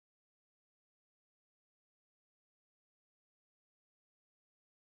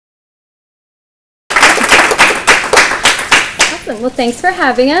Awesome. Well, thanks for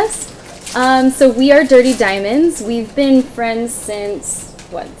having us. So we are Dirty Diamonds. We've been friends since,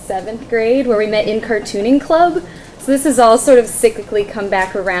 what, 7th grade, where we met in cartooning club. So this has all sort of cyclically come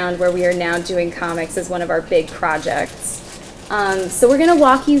back around where we are now doing comics as one of our big projects. So we're going to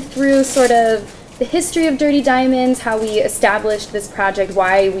walk you through sort of the history of Dirty Diamonds, how we established this project,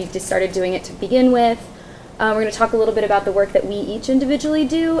 why we just started doing it to begin with. We're going to talk a little bit about the work that we each individually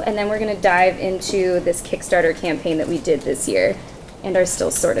do, and then we're going to dive into this Kickstarter campaign that we did this year and are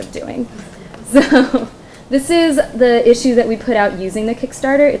still sort of doing. So this is the issue that we put out using the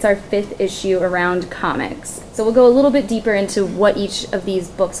Kickstarter. It's our 5th issue around comics. So we'll go a little bit deeper into what each of these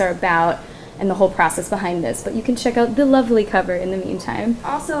books are about and the whole process behind this, but you can check out the lovely cover in the meantime.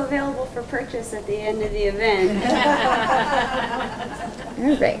 Also available for purchase at the end of the event.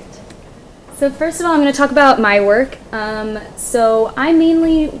 All right. So first of all, I'm going to talk about my work. So I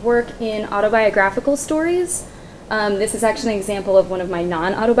mainly work in autobiographical stories. This is actually an example of one of my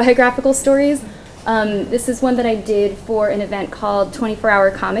non-autobiographical stories. This is one that I did for an event called 24-Hour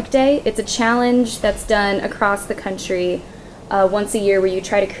Comic Day. It's a challenge that's done across the country once a year where you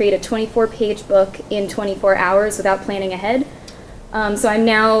try to create a 24-page book in 24 hours without planning ahead. So I'm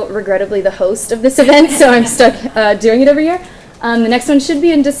now regrettably the host of this event, so I'm stuck doing it every year. The next one should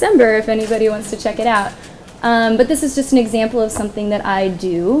be in December if anybody wants to check it out. But this is just an example of something that I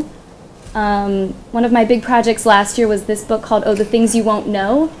do. One of my big projects last year was this book called Oh, the Things You Won't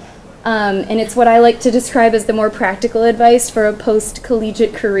Know. And it's what I like to describe as the more practical advice for a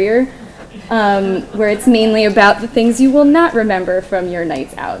post-collegiate career, where it's mainly about the things you will not remember from your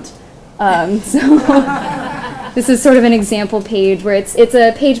nights out. So this is sort of an example page where it's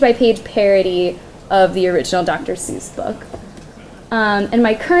a page-by-page parody of the original Dr. Seuss book. And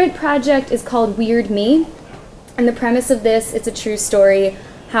my current project is called Weird Me. And the premise of this, it's a true story,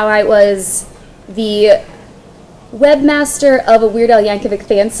 how I was the webmaster of a Weird Al Yankovic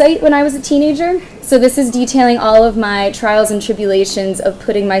fan site when I was a teenager. So this is detailing all of my trials and tribulations of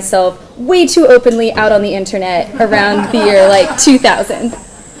putting myself way too openly out on the internet around the year like 2000.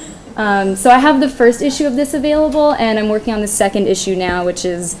 So I have the first issue of this available, and I'm working on the second issue now, which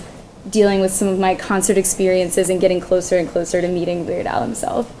is dealing with some of my concert experiences and getting closer and closer to meeting Weird Al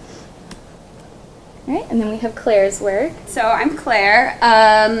himself. All right, and then we have Claire's work. So I'm Claire.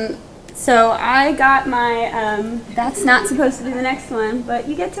 So I got my, that's not supposed to be the next one, but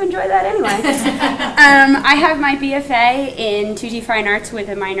you get to enjoy that anyway. I have my BFA in 2D Fine Arts with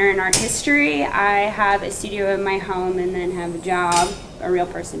a minor in art history. I have a studio in my home and then have a job, a real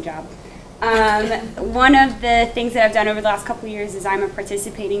person job. One of the things that I've done over the last couple of years is I'm a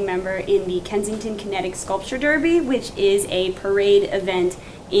participating member in the Kensington Kinetic Sculpture Derby, which is a parade event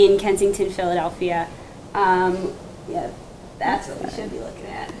in Kensington, Philadelphia. Yeah, that's what we should be looking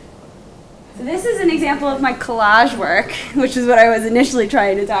at. So this is an example of my collage work, which is what I was initially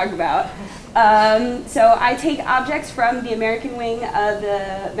trying to talk about. So I take objects from the American wing of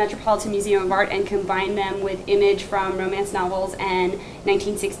the Metropolitan Museum of Art and combine them with image from romance novels and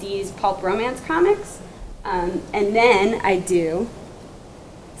 1960s pulp romance comics. And then I do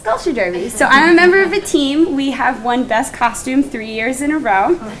sculpture derby. So I'm a member of a team. We have won best costume 3 years in a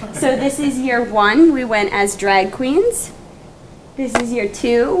row. So this is year 1. We went as drag queens. This is year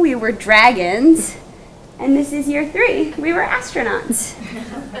 2. We were dragons. And this is year 3. We were astronauts,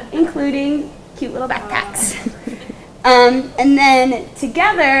 including cute little backpacks. And then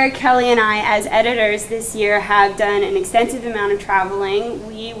together, Kelly and I, as editors this year, have done an extensive amount of traveling.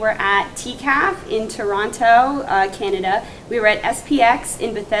 We were at TCAF in Toronto, Canada. We were at SPX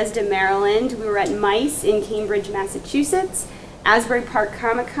in Bethesda, Maryland. We were at MICE in Cambridge, Massachusetts. Asbury Park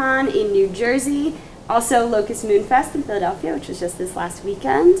Comic Con in New Jersey. Also Locust Moon Fest in Philadelphia, which was just this last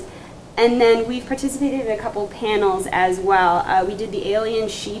weekend. And then we've participated in a couple panels as well. We did the Alien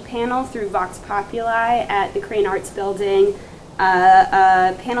She panel through Vox Populi at the Crane Arts Building,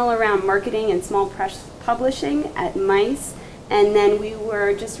 a panel around marketing and small press publishing at MICE, and then we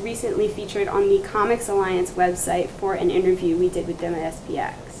were just recently featured on the Comics Alliance website for an interview we did with them at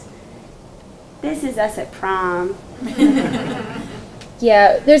SPX. This is us at prom.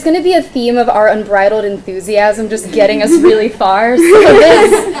 Yeah, there's going to be a theme of our unbridled enthusiasm just getting us really far. So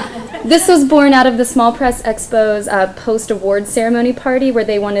this was born out of the Small Press Expo's post-award ceremony party where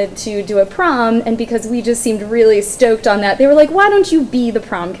they wanted to do a prom, and because we just seemed really stoked on that, they were like, why don't you be the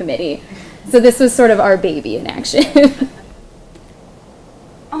prom committee? So this was sort of our baby in action.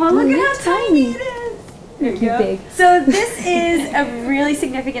 Oh, look at how tiny it is. There you go. So this is a really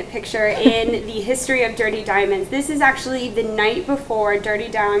significant picture in the history of Dirty Diamonds. This is actually the night before Dirty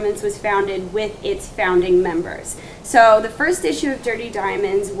Diamonds was founded with its founding members. So the first issue of Dirty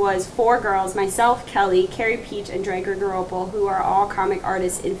Diamonds was 4 girls, myself, Kelly, Carrie Peach, and Drager Garoppel, who are all comic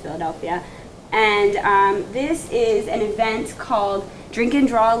artists in Philadelphia. And this is an event called Drink and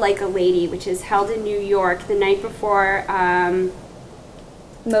Draw Like a Lady, which is held in New York the night before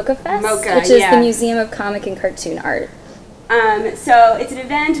Mocha Fest, Mocha, which is the Museum of Comic and Cartoon Art. So it's an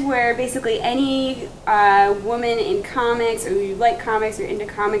event where basically any woman in comics, or who like comics or into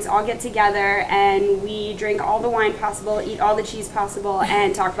comics, all get together and we drink all the wine possible, eat all the cheese possible,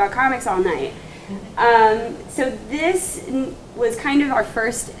 and talk about comics all night. So this was kind of our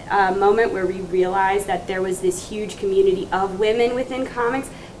first moment where we realized that there was this huge community of women within comics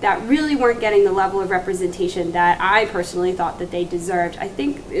that really weren't getting the level of representation that I personally thought that they deserved. I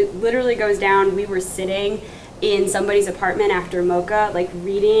think it literally goes down, we were sitting in somebody's apartment after Mocha, like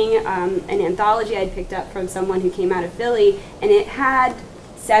reading an anthology I'd picked up from someone who came out of Philly, and it had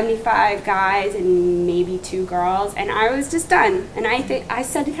 75 guys and maybe 2 girls, and I was just done. And I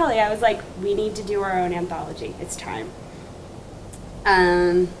said to Kelly, I was like, we need to do our own anthology. It's time.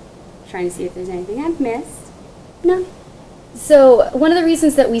 Trying to see if there's anything I've missed. No. So one of the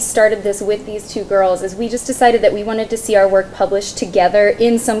reasons that we started this with these 2 girls is we just decided that we wanted to see our work published together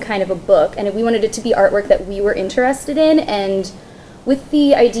in some kind of a book, and we wanted it to be artwork that we were interested in. And with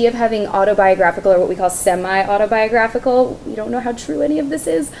the idea of having autobiographical, or what we call semi-autobiographical, we don't know how true any of this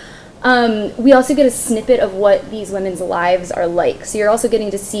is, we also get a snippet of what these women's lives are like. So you're also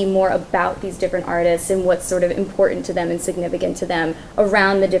getting to see more about these different artists and what's sort of important to them and significant to them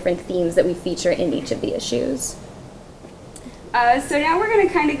around the different themes that we feature in each of the issues. So now we're going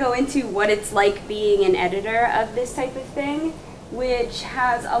to kind of go into what it's like being an editor of this type of thing, which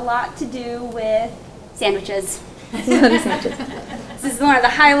has a lot to do with sandwiches. This is one of the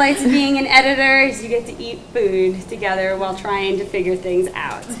highlights of being an editor, is you get to eat food together while trying to figure things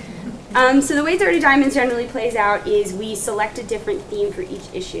out. So the way Dirty Diamonds generally plays out is we select a different theme for each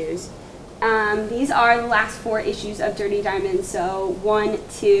issues. These are the last 4 issues of Dirty Diamonds, so 1,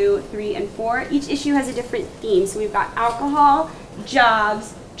 2, 3, and 4. Each issue has a different theme, so we've got alcohol,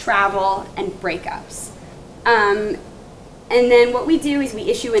 jobs, travel, and breakups. And then what we do is we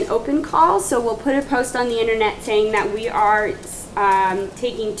issue an open call, so we'll put a post on the internet saying that we are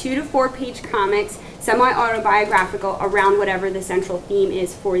taking 2 to 4 page comics, semi-autobiographical, around whatever the central theme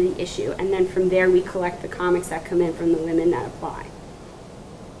is for the issue, and then from there we collect the comics that come in from the women that apply.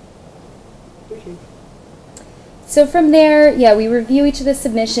 Okay. So from there, yeah, we review each of the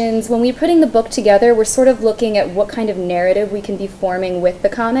submissions. When we're putting the book together, we're sort of looking at what kind of narrative we can be forming with the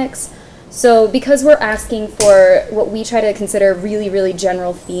comics. So because we're asking for what we try to consider really, really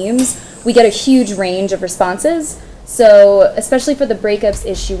general themes, we get a huge range of responses. So especially for the breakups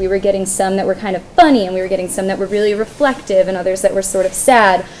issue, we were getting some that were kind of funny, and we were getting some that were really reflective, and others that were sort of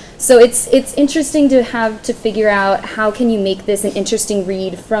sad. So it's interesting to have to figure out how can you make this an interesting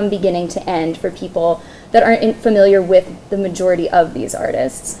read from beginning to end for people that aren't familiar with the majority of these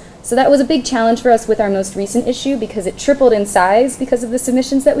artists. So that was a big challenge for us with our most recent issue because it tripled in size because of the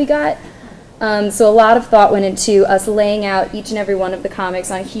submissions that we got. So a lot of thought went into us laying out each and every one of the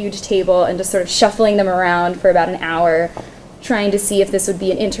comics on a huge table and just sort of shuffling them around for about an hour, trying to see if this would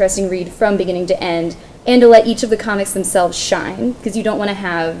be an interesting read from beginning to end, and to let each of the comics themselves shine, because you don't want to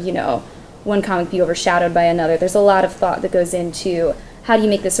have, you know, one comic be overshadowed by another. There's a lot of thought that goes into how do you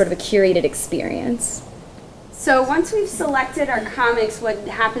make this sort of a curated experience. So once we've selected our comics, what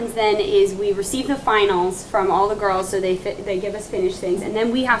happens then is we receive the finals from all the girls, so they give us finished things, and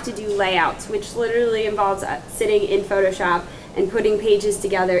then we have to do layouts, which literally involves sitting in Photoshop and putting pages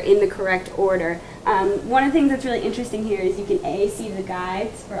together in the correct order. One of the things that's really interesting here is you can see the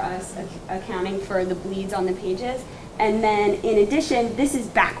guides for us accounting for the bleeds on the pages, and then in addition, this is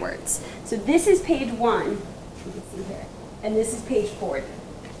backwards. So this is page 1, you can see here, and this is page 4.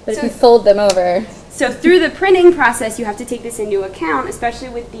 But if you fold them over. So through the printing process, you have to take this into account, especially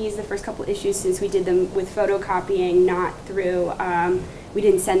with these, the first couple issues, since we did them with photocopying, not through, we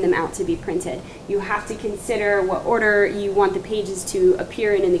didn't send them out to be printed. You have to consider what order you want the pages to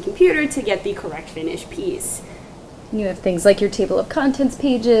appear in the computer to get the correct finished piece. You have things like your table of contents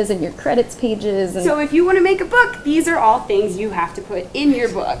pages and your credits pages. And so if you want to make a book, these are all things you have to put in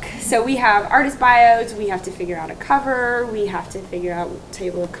your book. So we have artist bios, we have to figure out a cover, we have to figure out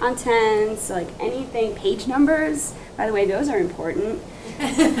table of contents, like anything, page numbers. By the way, those are important.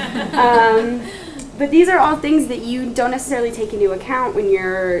 But these are all things that you don't necessarily take into account when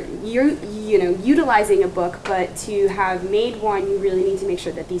you're utilizing a book, but to have made one, you really need to make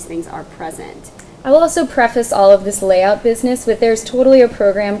sure that these things are present. I will also preface all of this layout business with there's totally a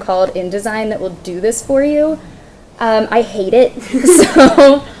program called InDesign that will do this for you. I hate it,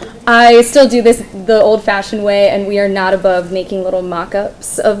 so I still do this the old-fashioned way, and we are not above making little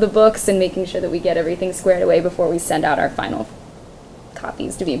mock-ups of the books and making sure that we get everything squared away before we send out our final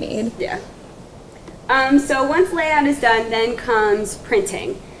copies to be made. Yeah. So once layout is done, then comes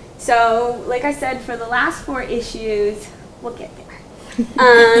printing. So, like I said, for the last 4 issues, we'll get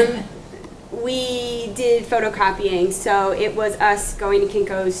there. We did photocopying, so it was us going to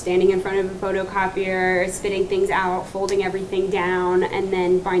Kinko's, standing in front of a photocopier, spitting things out, folding everything down, and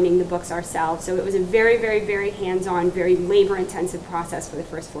then binding the books ourselves. So it was a very, very, very hands-on, very labor-intensive process for the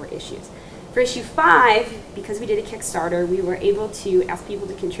first 4 issues. For issue 5, because we did a Kickstarter, we were able to ask people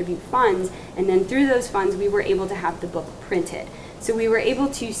to contribute funds, and then through those funds we were able to have the book printed. So we were able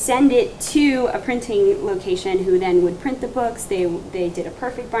to send it to a printing location who then would print the books. They did a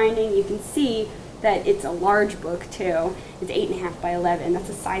perfect binding. You can see that it's a large book too. It's 8.5 by 11. That's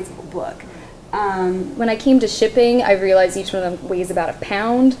a sizable book. When I came to shipping, I realized each one of them weighs about a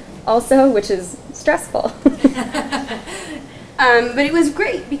pound also, which is stressful. But it was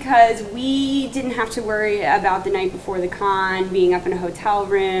great because we didn't have to worry about the night before the con, being up in a hotel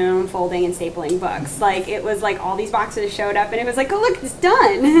room, folding and stapling books. Like, it was like all these boxes showed up and it was like, oh look, it's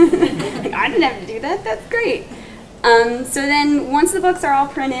done. Like, I didn't have to do that, that's great. So then once the books are all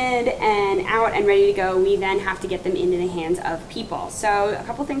printed and out and ready to go, we then have to get them into the hands of people. So a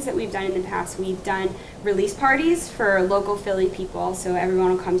couple things that we've done in the past, we've done release parties for local Philly people, so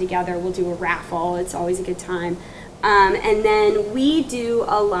everyone will come together, we'll do a raffle, it's always a good time. And then we do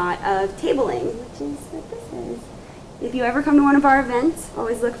a lot of tabling, which is what this is. If you ever come to one of our events,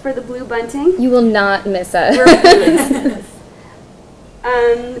 always look for the blue bunting. You will not miss us.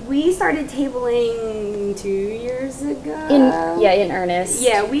 We started tabling 2 years ago. In earnest.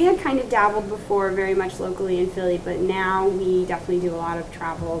 Yeah, we had kind of dabbled before very much locally in Philly, but now we definitely do a lot of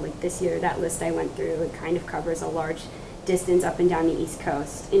travel. Like this year, that list I went through, it kind of covers a large distance up and down the East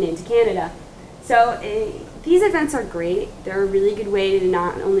Coast and into Canada. So these events are great. They're a really good way to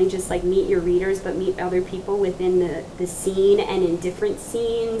not only just like meet your readers, but meet other people within the scene and in different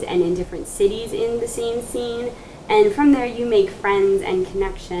scenes and in different cities in the same scene. And from there you make friends and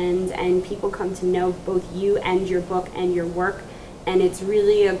connections and people come to know both you and your book and your work. And it's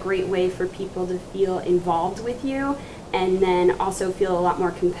really a great way for people to feel involved with you and then also feel a lot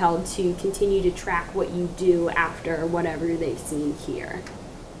more compelled to continue to track what you do after whatever they've seen here.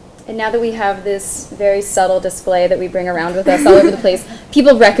 And now that we have this very subtle display that we bring around with us all over the place,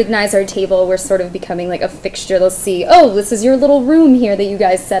 people recognize our table. We're sort of becoming like a fixture. They'll see, oh, this is your little room here that you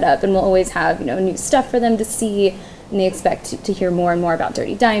guys set up, and we'll always have, new stuff for them to see, and they expect to hear more and more about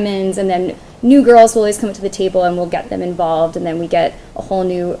Dirty Diamonds, and then new girls will always come up to the table and we'll get them involved, and then we get a whole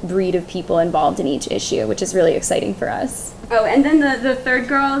new breed of people involved in each issue, which is really exciting for us. Oh, and then the third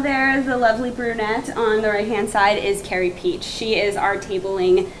girl there, the lovely brunette on the right-hand side, is Carrie Peach. She is our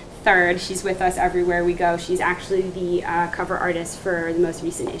tabling third. She's with us everywhere we go. She's actually the cover artist for the most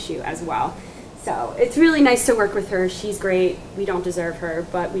recent issue as well. So it's really nice to work with her. She's great. We don't deserve her,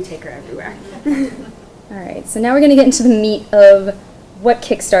 but we take her everywhere. All right, so now we're going to get into the meat of what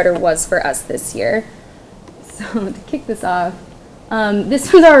Kickstarter was for us this year. So to kick this off,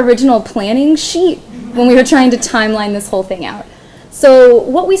 this was our original planning sheet when we were trying to timeline this whole thing out. So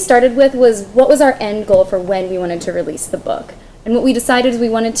what we started with was what was our end goal for when we wanted to release the book. And what we decided is we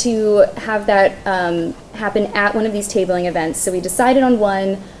wanted to have that happen at one of these tabling events. So we decided on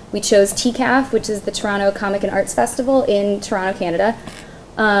one. We chose TCAF, which is the Toronto Comic and Arts Festival in Toronto, Canada,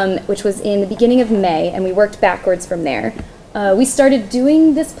 which was in the beginning of May, and we worked backwards from there. We started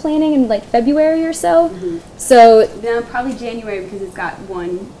doing this planning in like February or so. Mm-hmm. So no, probably January because it's got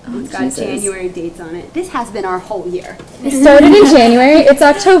it's got Jesus. January dates on it. This has been our whole year. It started in January. It's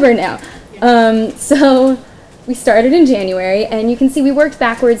October now. So we started in January, and you can see we worked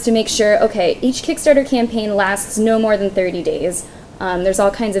backwards to make sure, okay, each Kickstarter campaign lasts no more than 30 days. There's all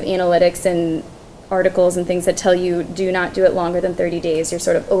kinds of analytics and articles and things that tell you do not do it longer than 30 days. You're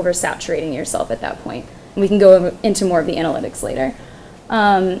sort of oversaturating yourself at that point. And we can go into more of the analytics later.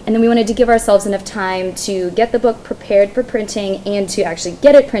 And then we wanted to give ourselves enough time to get the book prepared for printing and to actually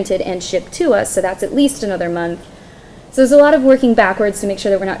get it printed and shipped to us, so that's at least another month. So there's a lot of working backwards to make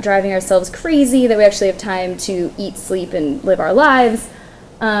sure that we're not driving ourselves crazy, that we actually have time to eat, sleep, and live our lives.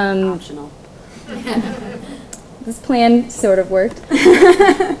 Optional. This plan sort of worked.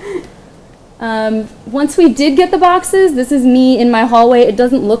 Once we did get the boxes, this is me in my hallway. It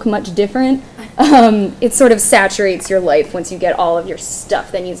doesn't look much different. It sort of saturates your life once you get all of your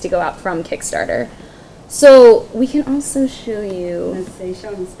stuff that needs to go out from Kickstarter. So we can also show you Let's say,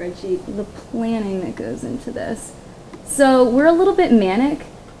 show them the spreadsheet. the planning that goes into this. So we're a little bit manic,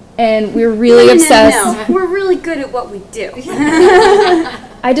 and we're really obsessed. No. We're really good at what we do.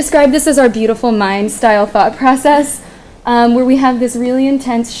 I describe this as our beautiful mind style thought process, where we have this really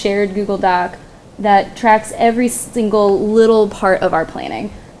intense shared Google Doc that tracks every single little part of our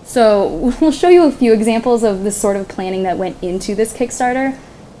planning. So we'll show you a few examples of the sort of planning that went into this Kickstarter.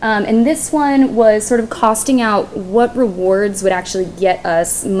 And this one was sort of costing out what rewards would actually get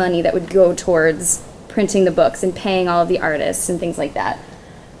us money that would go towards printing the books and paying all of the artists and things like that.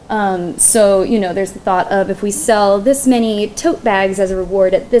 So, you know, there's the thought of if we sell this many tote bags as a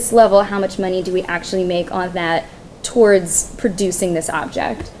reward at this level, how much money do we actually make on that towards producing this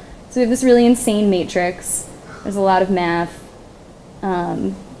object? So we have this really insane matrix. There's a lot of math.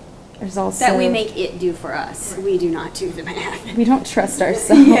 There's also that we make it do for us. We do not do the math. We don't trust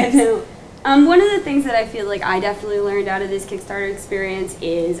ourselves. Yeah, no. One of the things that I feel like I definitely learned out of this Kickstarter experience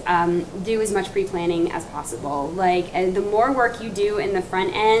is do as much pre-planning as possible. Like, the more work you do in the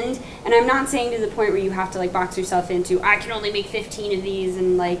front end, and I'm not saying to the point where you have to like box yourself into, I can only make 15 of these,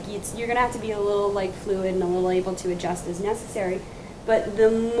 and like you're gonna have to be a little like fluid and a little able to adjust as necessary. But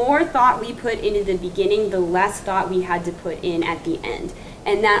the more thought we put into the beginning, the less thought we had to put in at the end.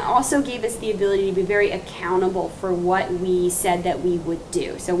 And that also gave us the ability to be very accountable for what we said that we would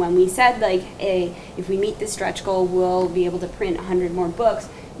do. So when we said, like, hey, if we meet this stretch goal, we'll be able to print 100 more books,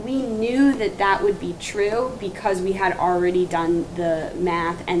 we knew that that would be true because we had already done the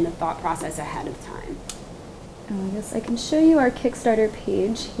math and the thought process ahead of time. I guess I can show you our Kickstarter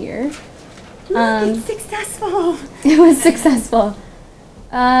page here. It's successful! It was successful.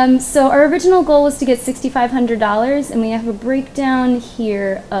 So our original goal was to get $6,500, and we have a breakdown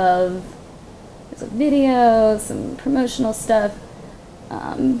here of there's a video, some promotional stuff.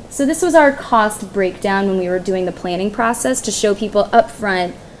 So this was our cost breakdown when we were doing the planning process to show people up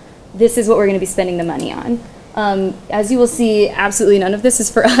front, this is what we're going to be spending the money on. As you will see, absolutely none of this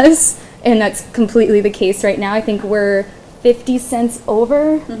is for us, and that's completely the case right now. I think we're 50 cents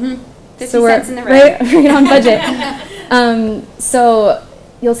over. 50 so cents in the red. Right on budget. So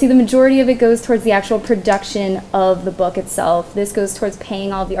you'll see the majority of it goes towards the actual production of the book itself. This goes towards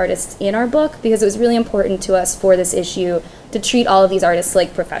paying all the artists in our book because it was really important to us for this issue to treat all of these artists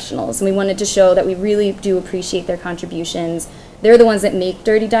like professionals. And we wanted to show that we really do appreciate their contributions. They're the ones that make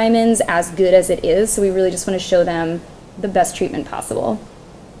Dirty Diamonds as good as it is, so we really just want to show them the best treatment possible.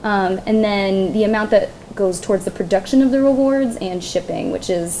 And then the amount that goes towards the production of the rewards and shipping, which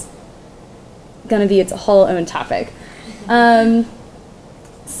is going to be its whole own topic.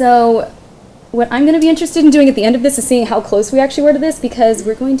 So what I'm going to be interested in doing at the end of this is seeing how close we actually were to this, because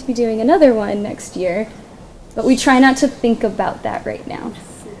we're going to be doing another one next year, but we try not to think about that right now.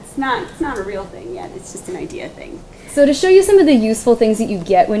 It's not a real thing yet, it's just an idea thing. So to show you some of the useful things that you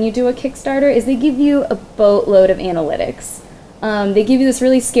get when you do a Kickstarter is they give you a boatload of analytics. They give you this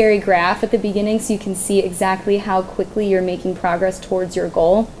really scary graph at the beginning so you can see exactly how quickly you're making progress towards your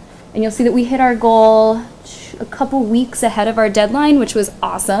goal. And you'll see that we hit our goal a couple weeks ahead of our deadline, which was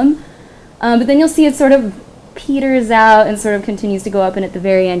awesome. But then you'll see it sort of peters out and sort of continues to go up, and at the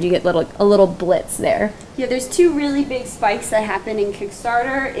very end you get a little blitz there. Yeah, there's two really big spikes that happen in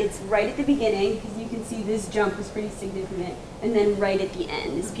Kickstarter. It's right at the beginning, because you can see this jump was pretty significant, and then right at the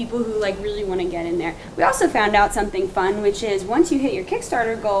end. It's people who like really want to get in there. We also found out something fun, which is once you hit your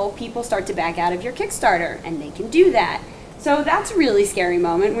Kickstarter goal, people start to back out of your Kickstarter, and they can do that. So that's a really scary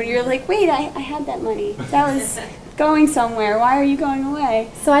moment when you're like, wait, I had that money. That was going somewhere. Why are you going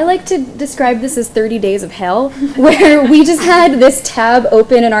away? So I like to describe this as 30 days of hell, where we just had this tab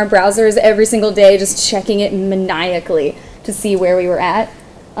open in our browsers every single day, just checking it maniacally to see where we were at.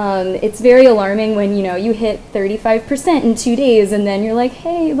 It's very alarming when, you know, you hit 35% in 2 days and then you're like,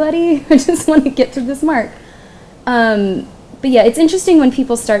 hey, buddy, I just want to get to this mark. But yeah, it's interesting when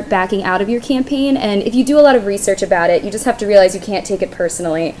people start backing out of your campaign, and if you do a lot of research about it, you just have to realize you can't take it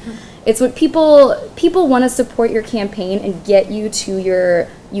personally. It's what people want to support your campaign and get you to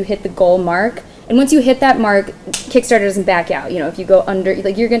you hit the goal mark. And once you hit that mark, Kickstarter doesn't back out. You know, if you go under,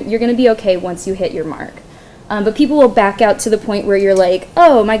 like you're gonna be okay once you hit your mark. But people will back out to the point where you're like,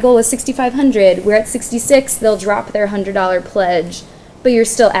 oh, my goal is 6,500. We're at 66. They'll drop their $100 pledge, but you're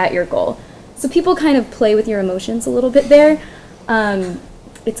still at your goal. So people kind of play with your emotions a little bit there.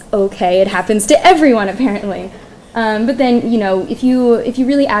 It's okay. It happens to everyone, apparently. But then, you know, if you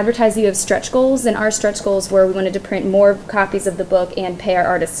really advertise that you have stretch goals, and our stretch goals were we wanted to print more copies of the book and pay our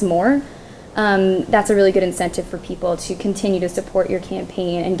artists more, that's a really good incentive for people to continue to support your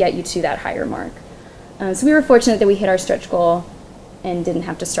campaign and get you to that higher mark. So we were fortunate that we hit our stretch goal and didn't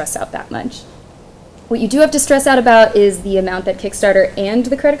have to stress out that much. What you do have to stress out about is the amount that Kickstarter and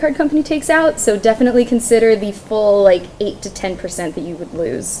the credit card company takes out, so definitely consider the full 8 to 10% that you would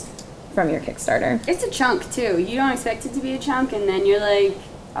lose from your Kickstarter. It's a chunk too. You don't expect it to be a chunk, and then you're like,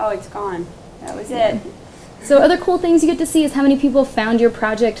 oh, it's gone. That was it. So other cool things you get to see is how many people found your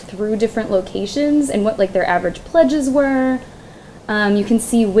project through different locations and what their average pledges were. You can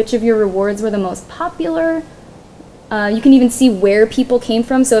see which of your rewards were the most popular. You can even see where people came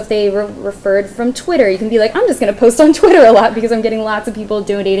from. So if they referred from Twitter, you can be like, I'm just going to post on Twitter a lot because I'm getting lots of people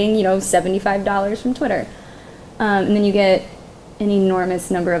donating, $75 from Twitter. And then you get an enormous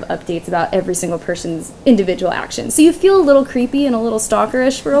number of updates about every single person's individual actions. So you feel a little creepy and a little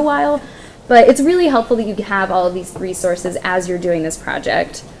stalkerish for a while, but it's really helpful that you have all of these resources as you're doing this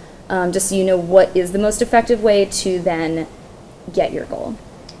project, just so you know what is the most effective way to then get your goal.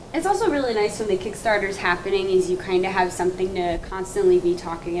 It's also really nice when the Kickstarter's happening is you kind of have something to constantly be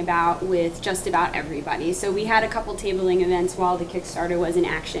talking about with just about everybody. So we had a couple tabling events while the Kickstarter was in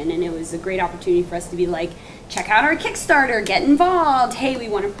action, and it was a great opportunity for us to be like, check out our Kickstarter, get involved. Hey, we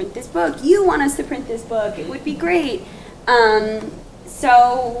want to print this book. You want us to print this book. It would be great.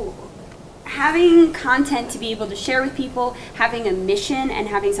 So having content to be able to share with people, having a mission, and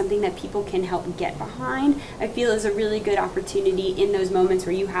having something that people can help get behind, I feel is a really good opportunity in those moments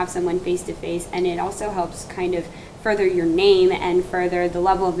where you have someone face to face, and it also helps kind of further your name and further the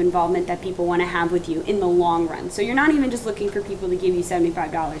level of involvement that people want to have with you in the long run. So you're not even just looking for people to give you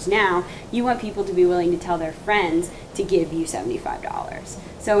 $75 now, you want people to be willing to tell their friends to give you $75.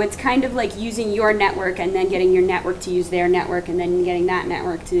 So it's kind of like using your network and then getting your network to use their network and then getting that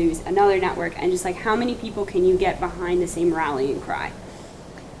network to use another network, and just like how many people can you get behind the same rallying cry?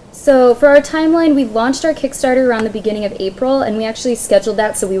 So for our timeline, we launched our Kickstarter around the beginning of April, and we actually scheduled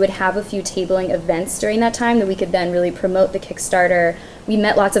that so we would have a few tabling events during that time that we could then really promote the Kickstarter. We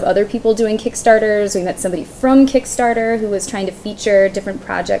met lots of other people doing Kickstarters. We met somebody from Kickstarter who was trying to feature different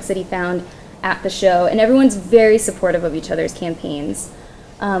projects that he found at the show, and everyone's very supportive of each other's campaigns.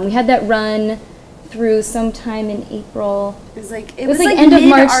 We had that run through sometime in April. It was like end of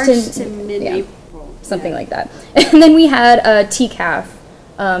March to mid-April. Something like that. And then we had a TCAF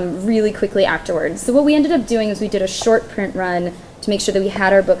really quickly afterwards. So what we ended up doing is we did a short print run to make sure that we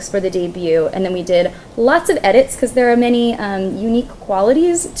had our books for the debut, and then we did lots of edits because there are many unique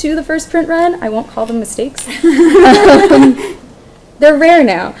qualities to the first print run. I won't call them mistakes. They're rare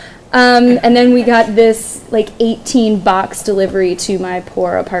now. And then we got this 18 box delivery to my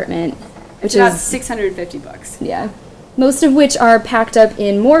poor apartment, which is about is $650. Yeah, most of which are packed up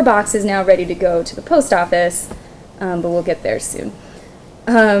in more boxes now, ready to go to the post office. But we'll get there soon.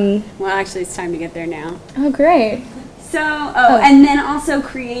 Well, actually, it's time to get there now. Oh, great. So, and then also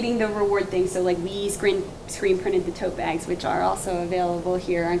creating the reward thing. So, we screen printed the tote bags, which are also available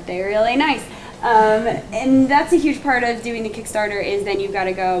here. Aren't they really nice? And that's a huge part of doing the Kickstarter is then you've got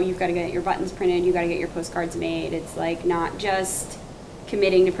to get your buttons printed, you've got to get your postcards made. It's not just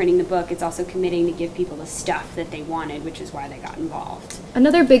committing to printing the book, it's also committing to give people the stuff that they wanted, which is why they got involved.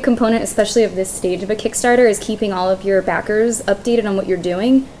 Another big component, especially of this stage of a Kickstarter, is keeping all of your backers updated on what you're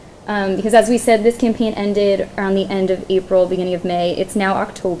doing. Because as we said, this campaign ended around the end of April, beginning of May. It's now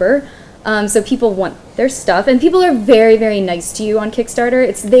October. So people want their stuff, and people are very, very nice to you on Kickstarter.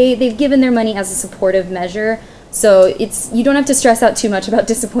 They've given their money as a supportive measure, so you don't have to stress out too much about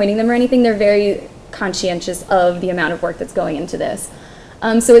disappointing them or anything. They're very conscientious of the amount of work that's going into this.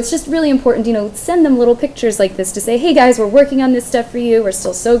 So it's just really important, send them little pictures like this to say, hey guys, we're working on this stuff for you. We're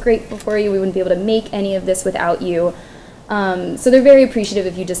still so grateful for you. We wouldn't be able to make any of this without you. So they're very appreciative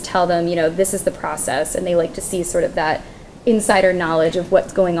if you just tell them, this is the process, and they like to see sort of that insider knowledge of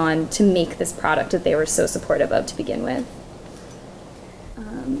what's going on to make this product that they were so supportive of to begin with.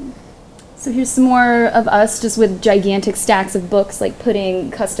 So here's some more of us just with gigantic stacks of books,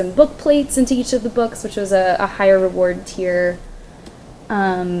 putting custom book plates into each of the books, which was a higher reward tier.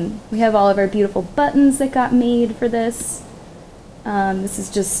 We have all of our beautiful buttons that got made for this. This is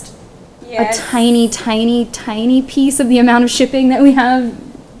just a tiny, tiny, tiny piece of the amount of shipping that we have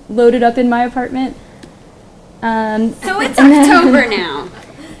loaded up in my apartment. So it's October now,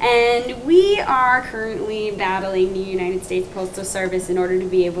 and we are currently battling the United States Postal Service in order to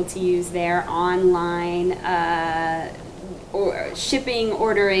be able to use their online or shipping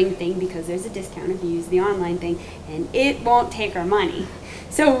ordering thing, because there's a discount if you use the online thing, and it won't take our money.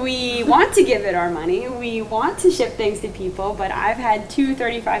 So we want to give it our money, we want to ship things to people, but I've had 2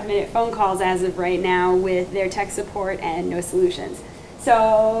 35-minute phone calls as of right now with their tech support and no solutions.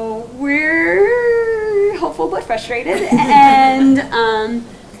 So we're hopeful but frustrated, and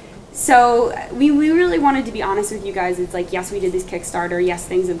So we really wanted to be honest with you guys. It's like, yes, we did this Kickstarter. Yes,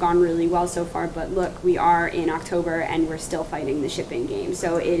 things have gone really well so far, but look, we are in October and we're still fighting the shipping game.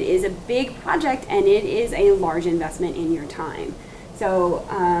 So it is a big project and it is a large investment in your time. So,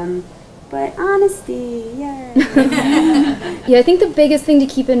 but honesty, yay. Yeah, I think the biggest thing to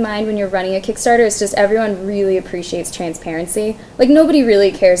keep in mind when you're running a Kickstarter is just everyone really appreciates transparency. Like, nobody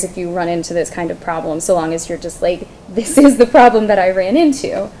really cares if you run into this kind of problem so long as you're just like, this is the problem that I ran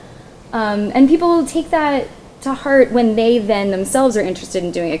into. And people will take that to heart when they then themselves are interested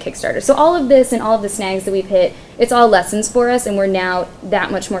in doing a Kickstarter. So all of this and all of the snags that we've hit, it's all lessons for us, and we're now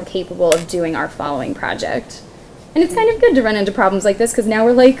that much more capable of doing our following project. And it's kind of good to run into problems like this, because now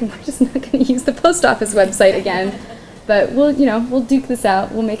we're like, we're just not going to use the post office website again. But we'll duke this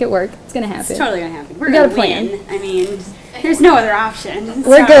out. We'll make it work. It's going to happen. It's totally going to happen. We got a plan. Win. I mean, there's no other option.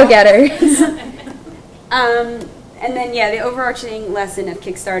 We're go-getters. And then, yeah, the overarching lesson of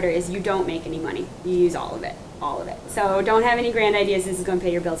Kickstarter is you don't make any money. You use all of it. All of it. So don't have any grand ideas this is going to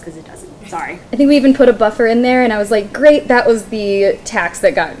pay your bills, because it doesn't. Sorry. I think we even put a buffer in there, and I was like, great, that was the tax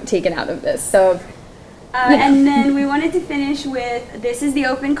that got taken out of this. So. And then we wanted to finish with, this is the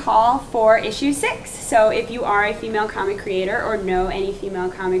open call for issue 6. So if you are a female comic creator or know any female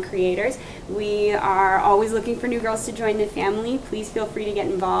comic creators, we are always looking for new girls to join the family. Please feel free to get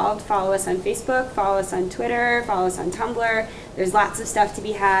involved. Follow us on Facebook, follow us on Twitter, follow us on Tumblr. There's lots of stuff to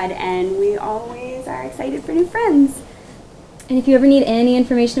be had, and we always are excited for new friends. And if you ever need any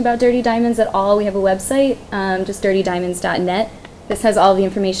information about Dirty Diamonds at all, we have a website, just dirtydiamonds.net. This has all the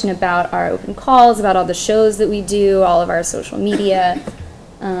information about our open calls, about all the shows that we do, all of our social media,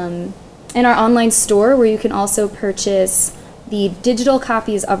 and our online store, where you can also purchase the digital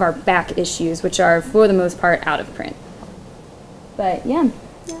copies of our back issues, which are, for the most part, out of print. But yeah,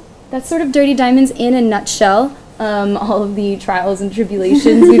 that's sort of Dirty Diamonds in a nutshell. All of the trials and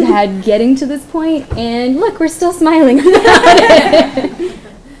tribulations we've had getting to this point, and look, we're still smiling about it.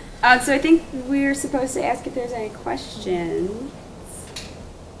 So I think we're supposed to ask if there's any questions.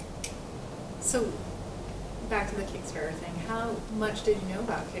 So, back to the Kickstarter thing, how much did you know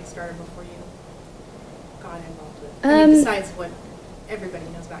about Kickstarter before you got involved with it? I mean, besides what everybody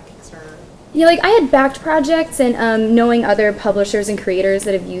knows about Kickstarter. Yeah, like I had backed projects, and knowing other publishers and creators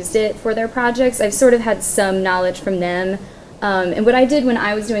that have used it for their projects, I've sort of had some knowledge from them. And what I did when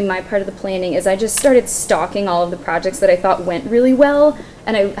I was doing my part of the planning is I just started stalking all of the projects that I thought went really well,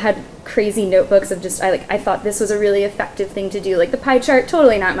 and I had crazy notebooks of just, I thought this was a really effective thing to do. Like the pie chart,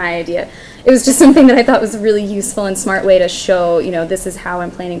 totally not my idea. It was just something that I thought was a really useful and smart way to show, this is how I'm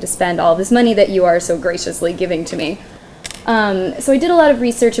planning to spend all this money that you are so graciously giving to me. So I did a lot of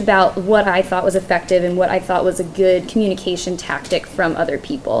research about what I thought was effective and what I thought was a good communication tactic from other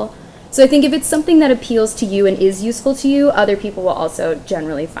people. So I think if it's something that appeals to you and is useful to you, other people will also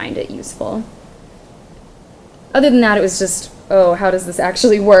generally find it useful. Other than that, it was just, oh, how does this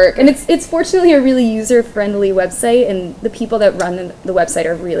actually work? And it's fortunately a really user-friendly website, and the people that run the website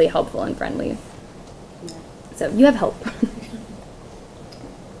are really helpful and friendly. So you have help.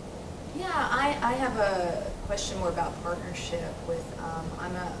 Yeah, I have a question more about partnership with,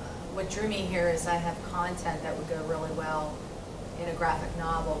 what drew me here is I have content that would go really well in a graphic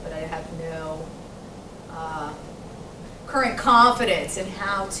novel, but I have no current confidence in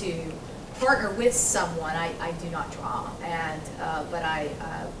how to partner with someone. I do not draw, and but I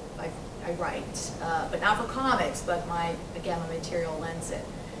write, but not for comics. But my material lends it.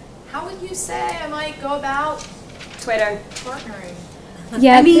 How would you say I might go about Twitter partnering?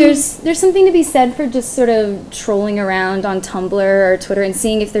 Yeah, I mean, there's something to be said for just sort of trolling around on Tumblr or Twitter and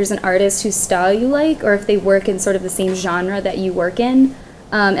seeing if there's an artist whose style you like, or if they work in sort of the same genre that you work in.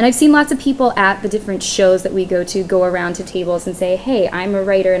 And I've seen lots of people at the different shows that we go to go around to tables and say, hey, I'm a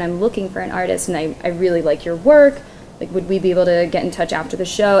writer and I'm looking for an artist and I really like your work. Like, would we be able to get in touch after the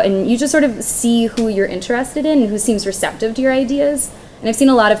show? And you just sort of see who you're interested in and who seems receptive to your ideas. And I've seen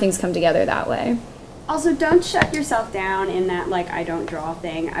a lot of things come together that way. Also, don't shut yourself down in that, like, I don't draw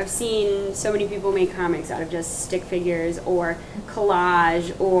thing. I've seen so many people make comics out of just stick figures or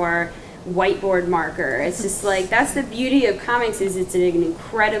collage or whiteboard marker. It's just like, that's the beauty of comics, is it's an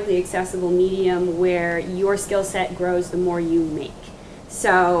incredibly accessible medium where your skill set grows the more you make.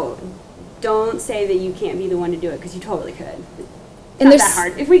 So don't say that you can't be the one to do it, because you totally could. It's not that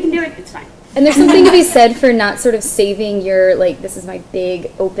hard. If we can do it, it's fine. And there's something to be said for not sort of saving your, like, this is my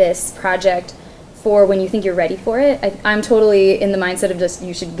big opus project for when you think you're ready for it. I'm totally in the mindset of just,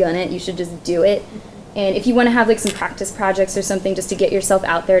 you should gun it, you should just do it. And if you want to have like some practice projects or something just to get yourself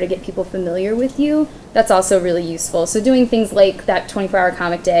out there, to get people familiar with you, that's also really useful. So doing things like that 24-hour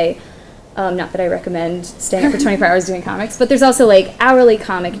comic day, Not that I recommend staying up for 24 hours doing comics, but there's also like hourly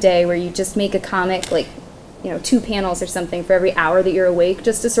comic day where you just make a comic, like, 2 panels or something for every hour that you're awake,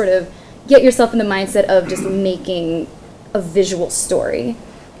 just to sort of get yourself in the mindset of just making a visual story.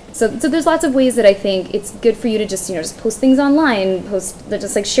 So there's lots of ways that I think it's good for you to just, just post things online,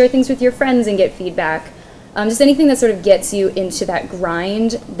 just like share things with your friends and get feedback. Just anything that sort of gets you into that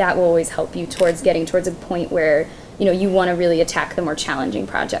grind, that will always help you towards getting towards a point where, you want to really attack the more challenging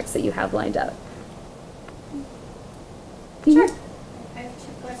projects that you have lined up. Sure. I have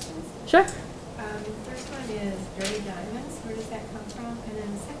 2 questions. Sure. The first one is Dirty Diamonds. Where does that come from? And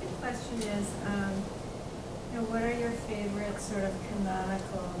then the second question is, what are your favorite sort of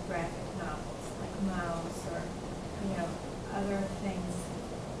canonical graphic novels, like Mouse or, other things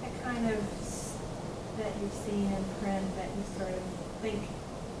that that you've seen in print that you sort of think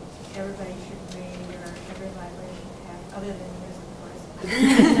everybody should read or every library should have, other than yours, of course?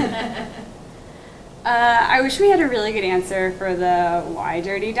 I wish we had a really good answer for the why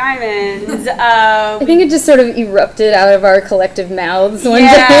Dirty Diamonds. I think it just sort of erupted out of our collective mouths one day.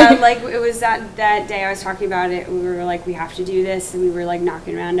 Yeah, like it was that day I was talking about it, we were like, we have to do this, and we were like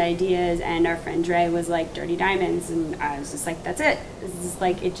knocking around ideas, and our friend Dre was like, Dirty Diamonds, and I was just like, that's it. This is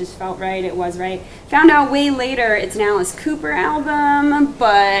like, it just felt right, it was right. Found out way later it's an Alice Cooper album,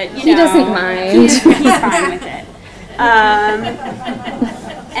 but he doesn't mind. He's fine with it.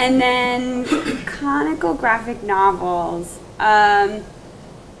 And then canonical graphic novels.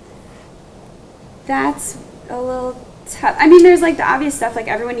 That's a little tough. I mean, there's like the obvious stuff, like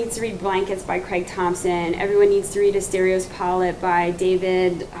everyone needs to read Blankets by Craig Thompson. Everyone needs to read Asterios Polyp by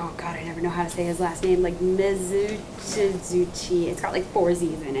David, oh God, I never know how to say his last name, like Mizuchi. It's got like 4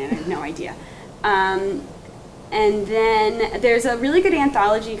 Z's in it, I have no idea. And then there's a really good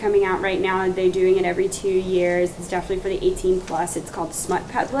anthology coming out right now. They're doing it every 2 years. It's definitely for the 18+. It's called Smut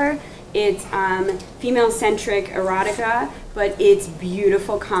Peddler. It's female-centric erotica, but it's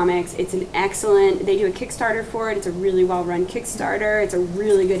beautiful comics. It's an excellent, they do a Kickstarter for it. It's a really well-run Kickstarter. It's a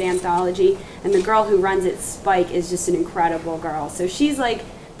really good anthology. And the girl who runs it, Spike, is just an incredible girl. So she's like,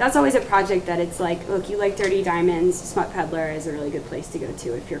 that's always a project that it's like, look, you like Dirty Diamonds, Smut Peddler is a really good place to go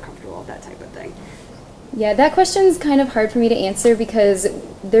to if you're comfortable with that type of thing. Yeah, that question's kind of hard for me to answer because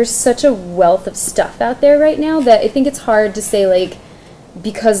there's such a wealth of stuff out there right now that I think it's hard to say, like,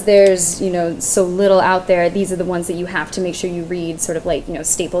 because there's, so little out there, these are the ones that you have to make sure you read, sort of like,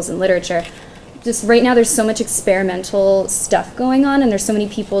 staples in literature. Just right now there's so much experimental stuff going on, and there's so many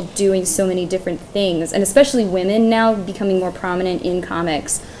people doing so many different things, and especially women now becoming more prominent in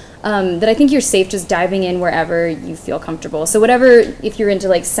comics. That I think you're safe just diving in wherever you feel comfortable. So whatever, if you're into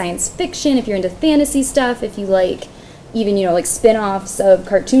like science fiction, if you're into fantasy stuff, if you like even, like spin-offs of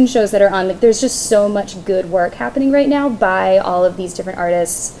cartoon shows that are on, like there's just so much good work happening right now by all of these different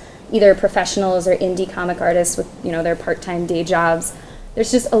artists, either professionals or indie comic artists with, their part-time day jobs.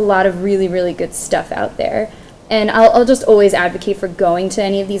 There's just a lot of really, really good stuff out there. And I'll just always advocate for going to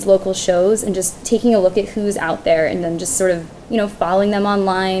any of these local shows and just taking a look at who's out there and then just sort of, following them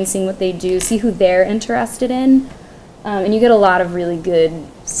online, seeing what they do, see who they're interested in. And you get a lot of really good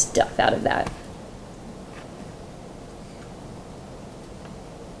stuff out of that.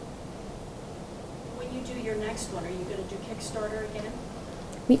 When you do your next one, are you going to do Kickstarter again?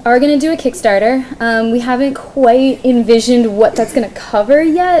 We are going to do a Kickstarter. We haven't quite envisioned what that's going to cover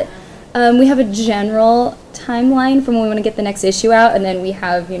yet. We have a general timeline from when we want to get the next issue out, and then we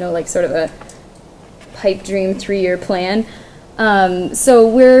have, like sort of a pipe dream 3-year plan. So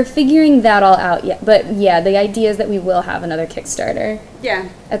we're figuring that all out yet. But yeah, the idea is that we will have another Kickstarter. Yeah.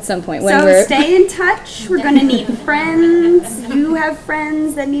 At some point. So stay in touch. We're going to need friends. You have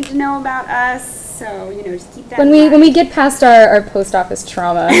friends that need to know about us. So, just keep that in mind. When we get past our post office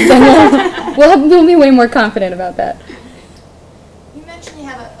trauma, then we'll be way more confident about that. You mentioned you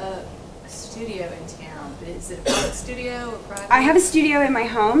have a studio in town, but is it a public studio or private? I have a studio in my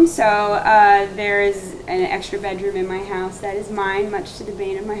home, so there's an extra bedroom in my house that is mine, much to the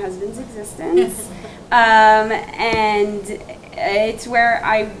bane of my husband's existence. And it's where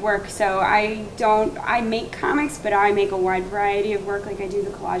I work, so I make comics, but I make a wide variety of work, like I do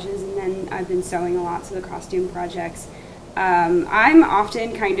the collages, and then I've been sewing a lot, so the costume projects. I'm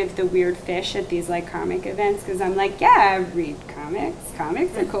often kind of the weird fish at these like comic events, because I'm like, yeah, I read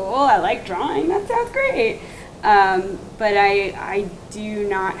comics are cool, I like drawing, that sounds great. But I do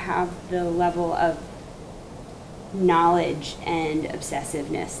not have the level of knowledge and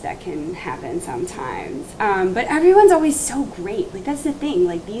obsessiveness that can happen sometimes. But everyone's always so great. Like, that's the thing.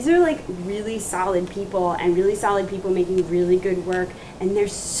 Like, these are like really solid people, and really solid people making really good work, and they're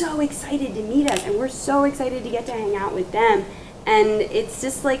so excited to meet us, and we're so excited to get to hang out with them. And it's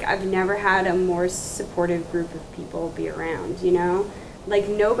just like I've never had a more supportive group of people be around, you know? Like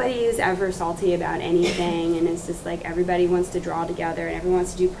nobody is ever salty about anything, and it's just like everybody wants to draw together and everyone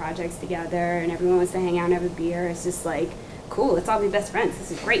wants to do projects together and everyone wants to hang out and have a beer. It's just like, cool, let's all be best friends.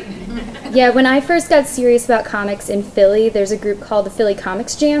 This is great. Yeah, when I first got serious about comics in Philly, there's a group called the Philly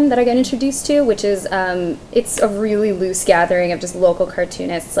Comics Jam that I got introduced to, which is, it's a really loose gathering of just local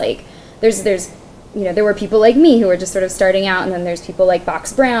cartoonists. Like, there's you know, there were people like me who were just sort of starting out, and then there's people like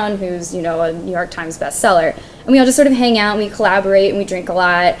Box Brown, who's, you know, a New York Times bestseller. And we all just sort of hang out, and we collaborate, and we drink a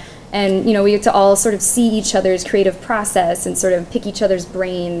lot. And, you know, we get to all sort of see each other's creative process and sort of pick each other's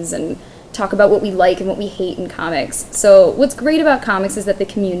brains and talk about what we like and what we hate in comics. So what's great about comics is that the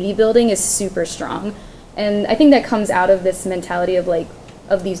community building is super strong. And I think that comes out of this mentality of, like,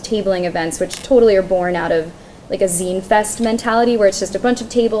 of these tabling events, which totally are born out of like a zine fest mentality where it's just a bunch of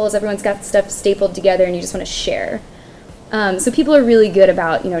tables, everyone's got stuff stapled together, and you just want to share. So people are really good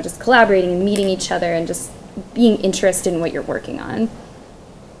about, you know, just collaborating and meeting each other and just being interested in what you're working on.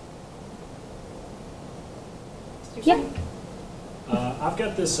 Yeah. I've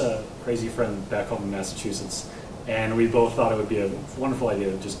got this crazy friend back home in Massachusetts, and we both thought it would be a wonderful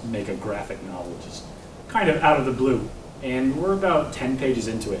idea to just make a graphic novel, just kind of out of the blue. And we're about 10 pages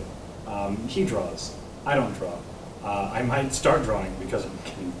into it. He draws. I don't draw. I might start drawing because I'm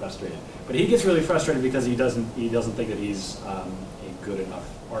getting frustrated. But he gets really frustrated because he doesn't think that he's a good enough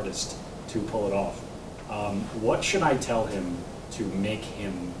artist to pull it off. What should I tell him to make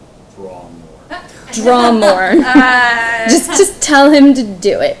him draw more? Draw more. Just tell him to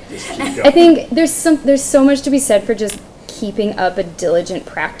do it. I think there's so much to be said for just keeping up a diligent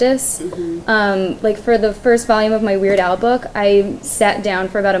practice. Mm-hmm. Like for the first volume of my Weird Al book, I sat down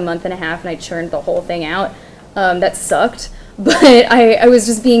for about a month and a half and I churned the whole thing out. That sucked, but I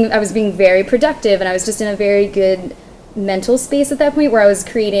was being very productive, and I was just in a very good mental space at that point where I was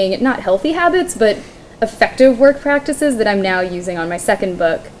creating not healthy habits, but effective work practices that I'm now using on my second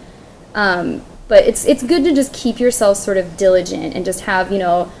book. But it's good to just keep yourself sort of diligent and just have, you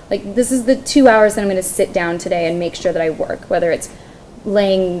know, like this is the 2 hours that I'm going to sit down today and make sure that I work, whether it's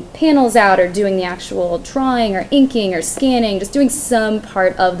laying panels out or doing the actual drawing or inking or scanning, just doing some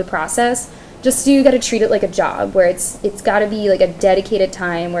part of the process. Just so you got to treat it like a job where it's got to be like a dedicated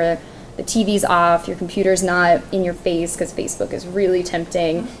time where the TV's off, your computer's not in your face because Facebook is really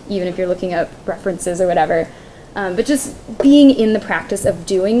tempting, even if you're looking up references or whatever. But just being in the practice of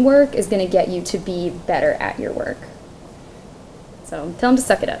doing work is going to get you to be better at your work. So tell them to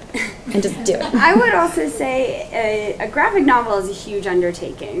suck it up and just do it. I would also say a graphic novel is a huge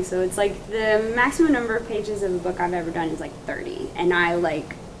undertaking. So it's like the maximum number of pages of a book I've ever done is like 30. And I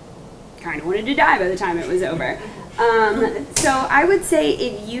like kind of wanted to die by the time it was over. So I would say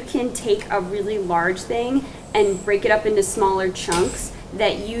if you can take a really large thing and break it up into smaller chunks,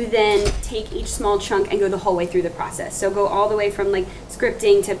 that you then take each small chunk and go the whole way through the process. So go all the way from like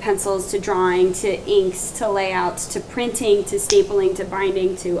scripting to pencils to drawing to inks to layouts to printing to stapling to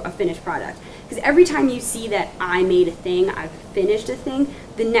binding to a finished product. Because every time you see that I made a thing, I've finished a thing,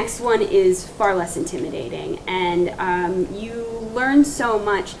 the next one is far less intimidating. And you learn so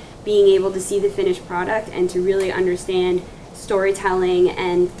much being able to see the finished product and to really understand storytelling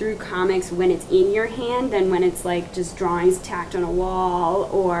and through comics when it's in your hand than when it's like just drawings tacked on a wall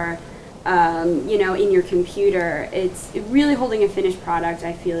or you know, in your computer. It's really holding a finished product,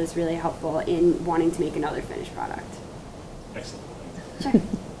 I feel, is really helpful in wanting to make another finished product. Excellent. Sure.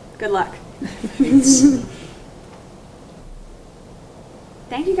 Good luck.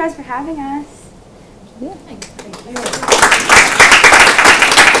 Thank you guys for having us. Yeah.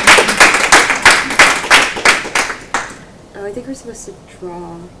 Oh, I think we're supposed to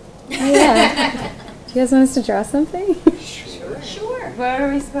draw. Oh, yeah. Do you guys want us to draw something? Sure. What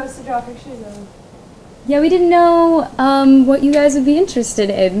are we supposed to draw pictures of? Yeah, we didn't know what you guys would be interested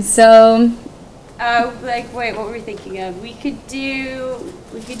in, so. Like, wait, what were we thinking of? We could do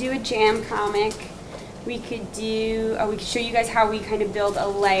a jam comic. We could show you guys how we kind of build a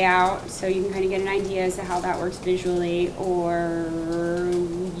layout, so you can kind of get an idea as to how that works visually, or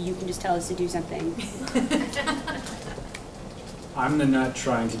you can just tell us to do something. I'm the nut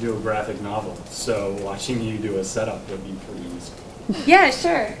trying to do a graphic novel, so watching you do a setup would be pretty easy. Yeah,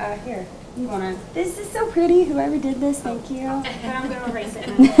 sure. Here. You wanna? This is so pretty. Whoever did this, thank you. But I'm gonna erase it.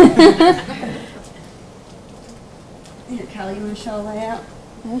 Here, Kelly, you wanna show a layout?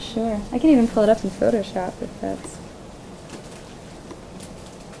 Oh, sure. I can even pull it up in Photoshop if that's.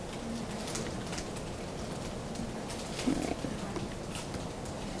 Alright.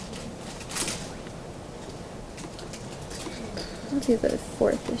 I'll do the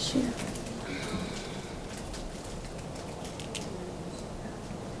 4th issue.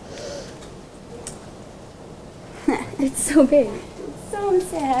 It's so big. It's so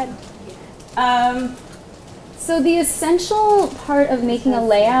sad. So the essential part of making a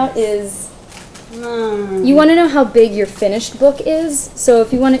layout is Hmm. you want to know how big your finished book is. So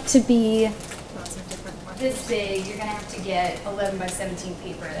if you want it to be Lots of different ones. this big, you're going to have to get 11 by 17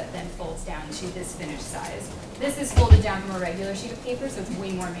 paper that then folds down to this finished size. This is folded down from a regular sheet of paper, so it's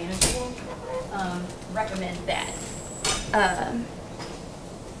way more manageable. Recommend that.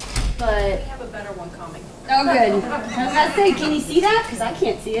 But We have a better one coming. Oh, good. I was about to say, can you see that? Because I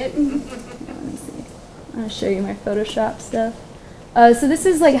can't see it. let me see. I'll show you my Photoshop stuff. So this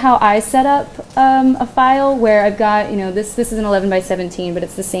is like how I set up a file where I've got, this is an 11 by 17, but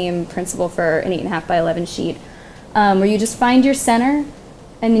it's the same principle for an 8.5 by 11 sheet, where you just find your center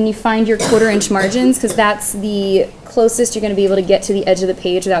and then you find your 1/4 inch margins, because that's the closest you're going to be able to get to the edge of the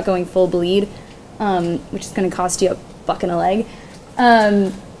page without going full bleed, which is going to cost you a buck and a leg.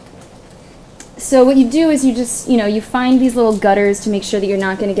 So what you do is you just, you find these little gutters to make sure that you're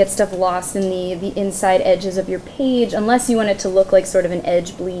not going to get stuff lost in the inside edges of your page, unless you want it to look like sort of an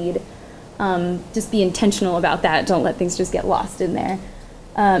edge bleed. Just be intentional about that. Don't let things just get lost in there.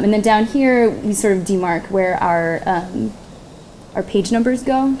 And then down here, we sort of demark where our page numbers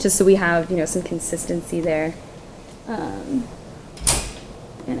go, just so we have, some consistency there.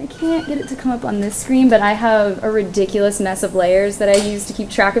 And I can't get it to come up on this screen, but I have a ridiculous mess of layers that I use to keep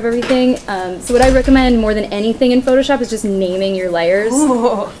track of everything. So what I recommend more than anything in Photoshop is just naming your layers,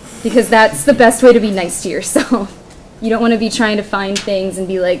 because that's the best way to be nice to yourself. You don't want to be trying to find things and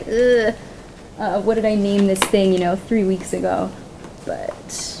be like, ugh, what did I name this thing, 3 weeks ago?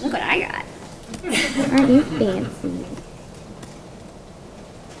 But Look what I got. aren't you fancy?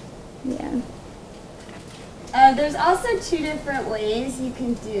 Yeah. There's also 2 different ways you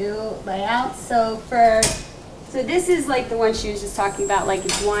can do layouts. So this is like the one she was just talking about, like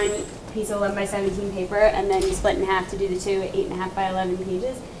it's one piece of 11 by 17 paper, and then you split in half to do the 2 8.5 by 11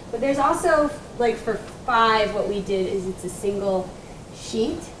 pages. But there's also, like for 5, what we did is it's a single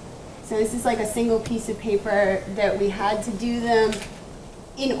sheet. So this is like a single piece of paper that we had to do them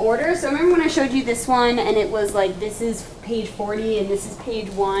in order. So remember when I showed you this one, and it was like this is page 40 and this is page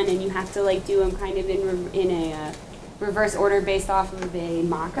 1, and you have to like do them kind of in a reverse order based off of a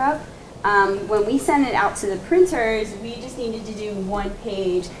mock-up. When we sent it out to the printers, we just needed to do 1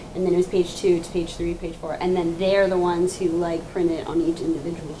 page, and then it was page 2 to page 3, page 4, and then they're the ones who like print it on each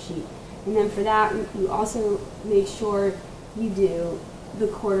individual sheet. And then for that, you also make sure you do the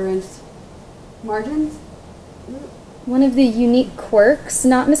 1/4 inch margins. One of the unique quirks,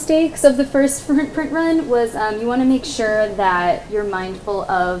 not mistakes, of the first print run was you want to make sure that you're mindful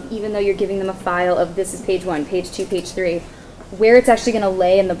of, even though you're giving them a file of this is page 1, page 2, page 3, where it's actually going to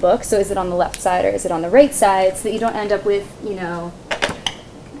lay in the book. So is it on the left side or is it on the right side, so that you don't end up with, can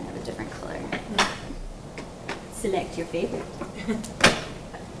I have a different color? Select your favorite.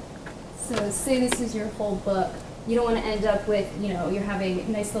 So say this is your whole book. You don't want to end up with, you're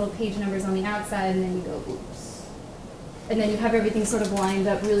having nice little page numbers on the outside and then you go, oops. And then you have everything sort of lined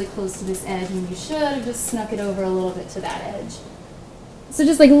up really close to this edge, and you should have just snuck it over a little bit to that edge. So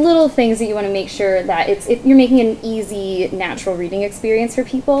just like little things that you want to make sure that you're making an easy, natural reading experience for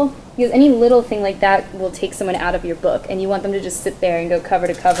people, because any little thing like that will take someone out of your book, and you want them to just sit there and go cover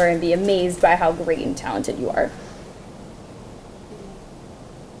to cover and be amazed by how great and talented you are.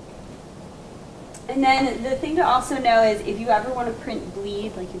 And then the thing to also know is if you ever want to print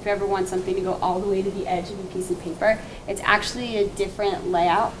bleed, like if you ever want something to go all the way to the edge of a piece of paper, it's actually a different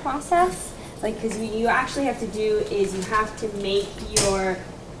layout process. Like, because what you actually have to do is you have to make your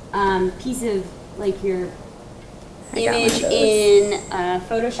piece of, like your image in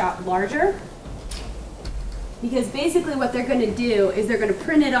Photoshop larger. Because basically what they're going to do is they're going to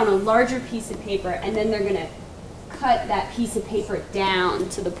print it on a larger piece of paper, and then they're going to cut that piece of paper down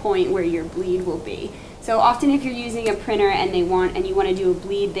to the point where your bleed will be. So often if you're using a printer and you want to do a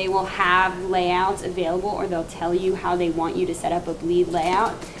bleed, they will have layouts available, or they'll tell you how they want you to set up a bleed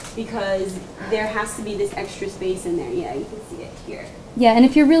layout, because there has to be this extra space in there. Yeah, you can see it here. Yeah, and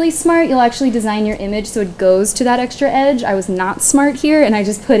if you're really smart, you'll actually design your image so it goes to that extra edge. I was not smart here, and I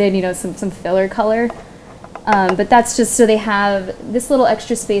just put in, some filler color. But that's just so they have this little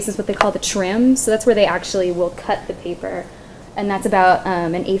extra space is what they call the trim. So that's where they actually will cut the paper. And that's about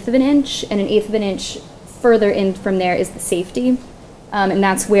 1/8 of an inch. And 1/8 of an inch further in from there is the safety. And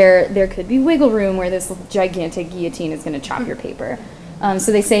that's where there could be wiggle room where this gigantic guillotine is going to chop your paper.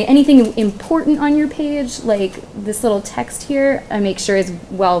 So they say anything important on your page, like this little text here, I make sure is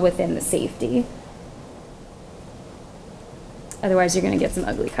well within the safety. Otherwise, you're going to get some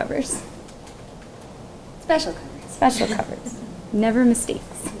ugly covers. Special covers. Special covers. Never mistakes.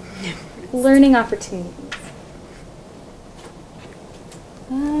 Learning opportunities.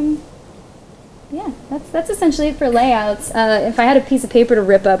 Yeah, that's essentially it for layouts. If I had a piece of paper to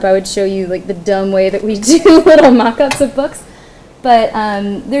rip up, I would show you like the dumb way that we do little mock-ups of books. But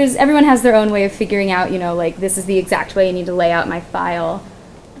everyone has their own way of figuring out, like this is the exact way I need to lay out my file.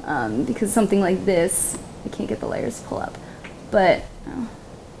 Because something like this, I can't get the layers to pull up. But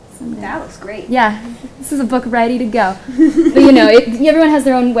that looks great. Yeah, this is a book ready to go. But everyone has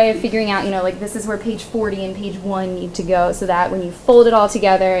their own way of figuring out, like this is where page 40 and page 1 need to go, so that when you fold it all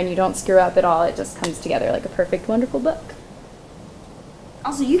together and you don't screw up at all, it just comes together like a perfect, wonderful book.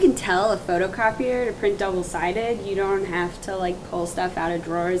 Also, you can tell a photocopier to print double-sided. You don't have to like pull stuff out of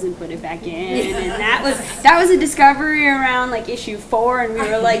drawers and put it back in. And that was a discovery around like issue 4, and we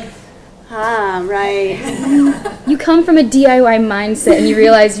were like, right. You come from a DIY mindset and you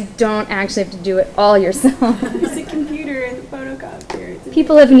realize you don't actually have to do it all yourself. There's a computer and a photocopier.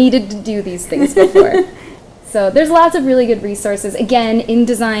 People have needed to do these things before. So there's lots of really good resources. Again,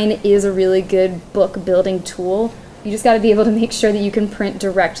 InDesign is a really good book building tool. You just got to be able to make sure that you can print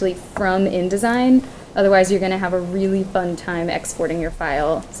directly from InDesign. Otherwise, you're going to have a really fun time exporting your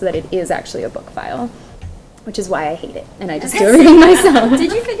file so that it is actually a book file. Which is why I hate it, and I just do everything myself.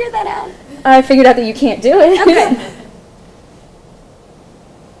 Did you figure that out? I figured out that you can't do it. Okay.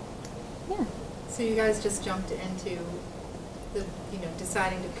 Yeah. So you guys just jumped into the,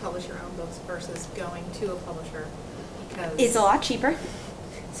 deciding to publish your own books versus going to a publisher because it's a lot cheaper.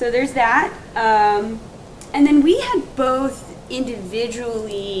 So there's that. And then we had both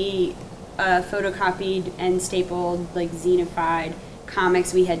individually photocopied and stapled, like zinified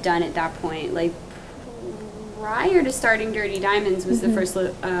comics we had done at that point. Like prior to starting Dirty Diamonds was the first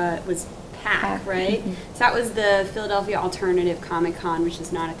was PAC, right? So that was the Philadelphia Alternative Comic Con, which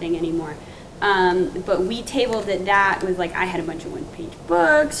is not a thing anymore. But we tabled at that with like I had a bunch of one-page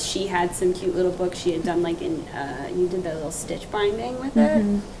books. She had some cute little books she had done like in you did the little stitch binding with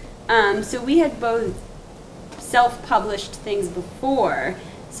it. So we had both self-published things before.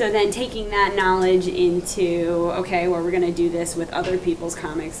 So then taking that knowledge into, okay, well, we're going to do this with other people's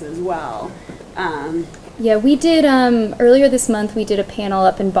comics as well. Yeah, we did, earlier this month, we did a panel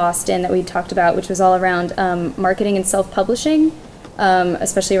up in Boston that we talked about, which was all around marketing and self-publishing,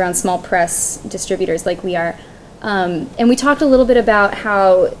 especially around small press distributors like we are. And we talked a little bit about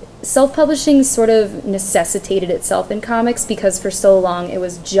how self-publishing sort of necessitated itself in comics because for so long it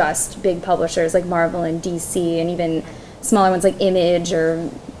was just big publishers like Marvel and DC and even smaller ones like Image or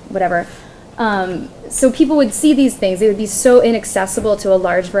whatever. So people would see these things. They would be so inaccessible to a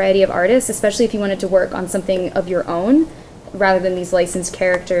large variety of artists, especially if you wanted to work on something of your own rather than these licensed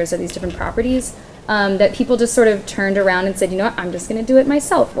characters or these different properties, that people just sort of turned around and said, you know what, I'm just going to do it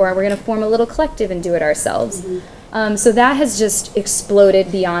myself, or we're going to form a little collective and do it ourselves. So that has just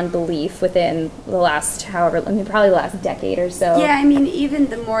exploded beyond belief within the last, probably the last decade or so. Yeah, I mean, even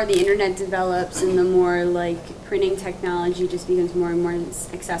the more the internet develops and the more, like, printing technology just becomes more and more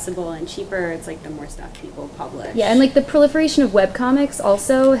accessible and cheaper, it's like the more stuff people publish. Yeah, and like the proliferation of webcomics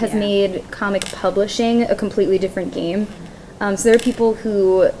also has made comic publishing a completely different game. So there are people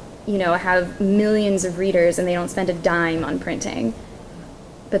who, have millions of readers and they don't spend a dime on printing.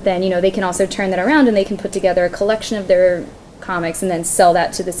 But then, they can also turn that around and they can put together a collection of their comics and then sell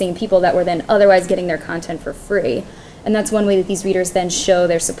that to the same people that were then otherwise getting their content for free. And that's one way that these readers then show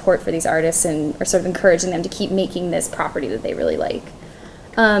their support for these artists and are sort of encouraging them to keep making this property that they really like.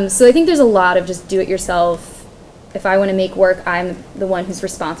 So I think there's a lot of just do-it-yourself, if I want to make work, I'm the one who's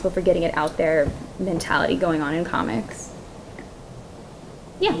responsible for getting it out there mentality going on in comics.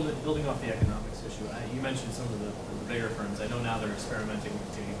 Yeah. Building off the economics issue, you mentioned some of the bigger firms. I know now they're experimenting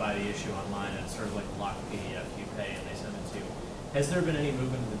to you buy the issue online and it's sort of like a locked PDF you pay and they send it to you. Has there been any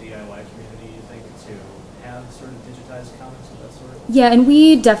movement in the DIY community, you think, to have sort of digitized comics of that sort? Yeah, and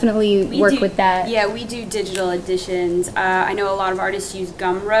we definitely work with that. Yeah, we do digital editions. I know a lot of artists use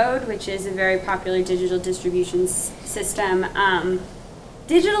Gumroad, which is a very popular digital distribution system.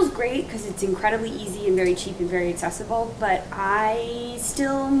 Digital's great because it's incredibly easy and very cheap and very accessible, but I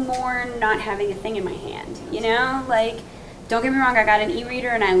still mourn not having a thing in my hand, Like, don't get me wrong, I got an e-reader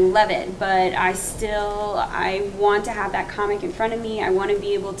and I love it, but I want to have that comic in front of me. I want to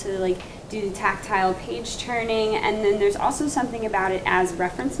be able to, like, do the tactile page turning, and then there's also something about it as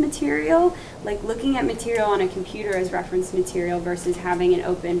reference material, like looking at material on a computer as reference material versus having an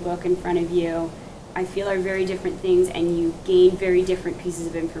open book in front of you. I feel are very different things, and you gain very different pieces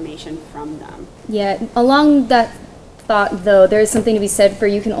of information from them. Yeah, along that thought, though, there is something to be said for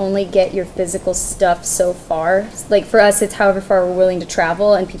you can only get your physical stuff so far. Like for us, it's however far we're willing to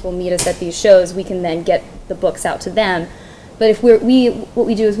travel, and people meet us at these shows, we can then get the books out to them. But if what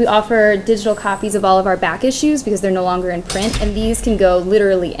we do is we offer digital copies of all of our back issues because they're no longer in print, and these can go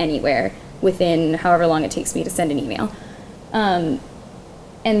literally anywhere within however long it takes me to send an email. And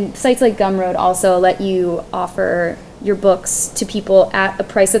sites like Gumroad also let you offer your books to people at a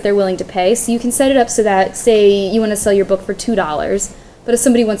price that they're willing to pay. So you can set it up so that, say you want to sell your book for $2, but if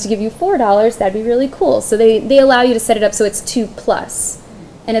somebody wants to give you $4, that'd be really cool. So they allow you to set it up so it's 2+.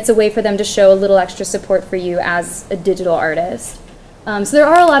 And it's a way for them to show a little extra support for you as a digital artist. So there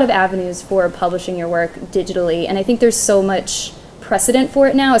are a lot of avenues for publishing your work digitally, and I think there's so much precedent for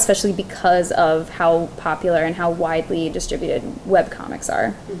it now, especially because of how popular and how widely distributed webcomics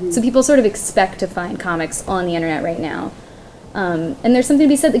are. So people sort of expect to find comics on the internet right now. And there's something to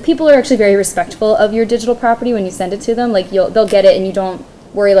be said, like, people are actually very respectful of your digital property when you send it to them. Like, they'll get it and you don't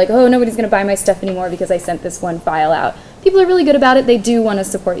worry like, oh, nobody's gonna buy my stuff anymore because I sent this one file out. People are really good about it. They do want to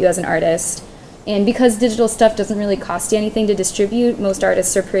support you as an artist. And because digital stuff doesn't really cost you anything to distribute, most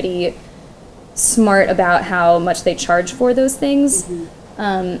artists are pretty smart about how much they charge for those things.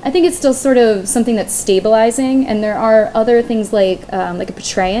 I think it's still sort of something that's stabilizing, and there are other things like a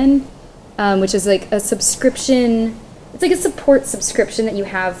Patreon, which is like a subscription. It's like a support subscription that you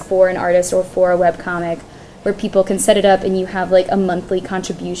have for an artist or for a webcomic, where people can set it up and you have like a monthly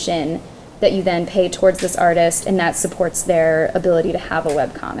contribution that you then pay towards this artist, and that supports their ability to have a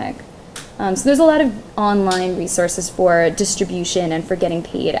webcomic. So there's a lot of online resources for distribution and for getting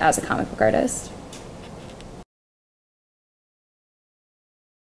paid as a comic book artist.